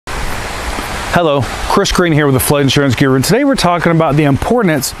Hello, Chris Green here with the Flood Insurance Guru, and today we're talking about the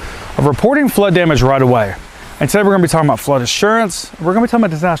importance of reporting flood damage right away. And today we're going to be talking about flood insurance, we're going to be talking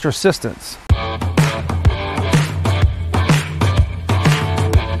about disaster assistance.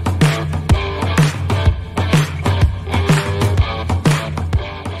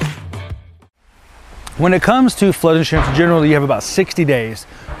 When it comes to flood insurance, generally you have about 60 days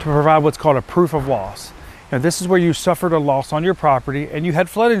to provide what's called a proof of loss. Now, this is where you suffered a loss on your property and you had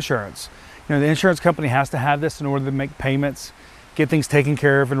flood insurance. You know, the insurance company has to have this in order to make payments, get things taken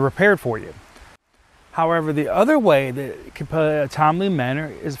care of and repaired for you. However, the other way that it can put a timely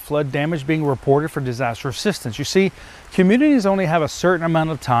manner is flood damage being reported for disaster assistance. You see, communities only have a certain amount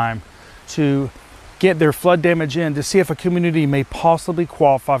of time to get their flood damage in to see if a community may possibly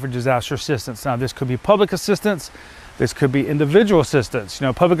qualify for disaster assistance. Now, this could be public assistance, this could be individual assistance. You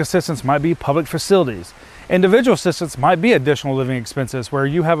know, public assistance might be public facilities. Individual assistance might be additional living expenses where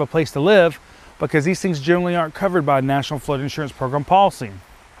you have a place to live because these things generally aren't covered by National Flood Insurance Program policy.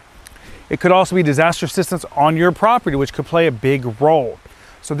 It could also be disaster assistance on your property, which could play a big role.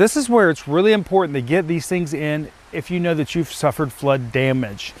 So this is where it's really important to get these things in if you know that you've suffered flood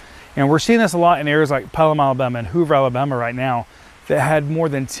damage. And we're seeing this a lot in areas like Pelham, Alabama and Hoover, Alabama right now that had more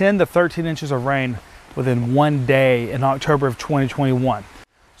than 10 to 13 inches of rain within one day in October of 2021.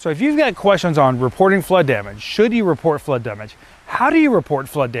 So if you've got questions on reporting flood damage, should you report flood damage? How do you report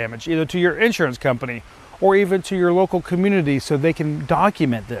flood damage, either to your insurance company or even to your local community so they can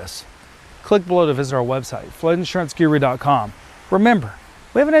document this? Click below to visit our website, floodinsuranceguru.com. Remember,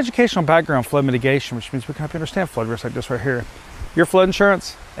 we have an educational background in flood mitigation, which means we can help you understand flood risk like this right here. Your flood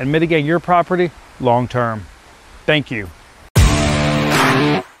insurance and mitigating your property long term. Thank you.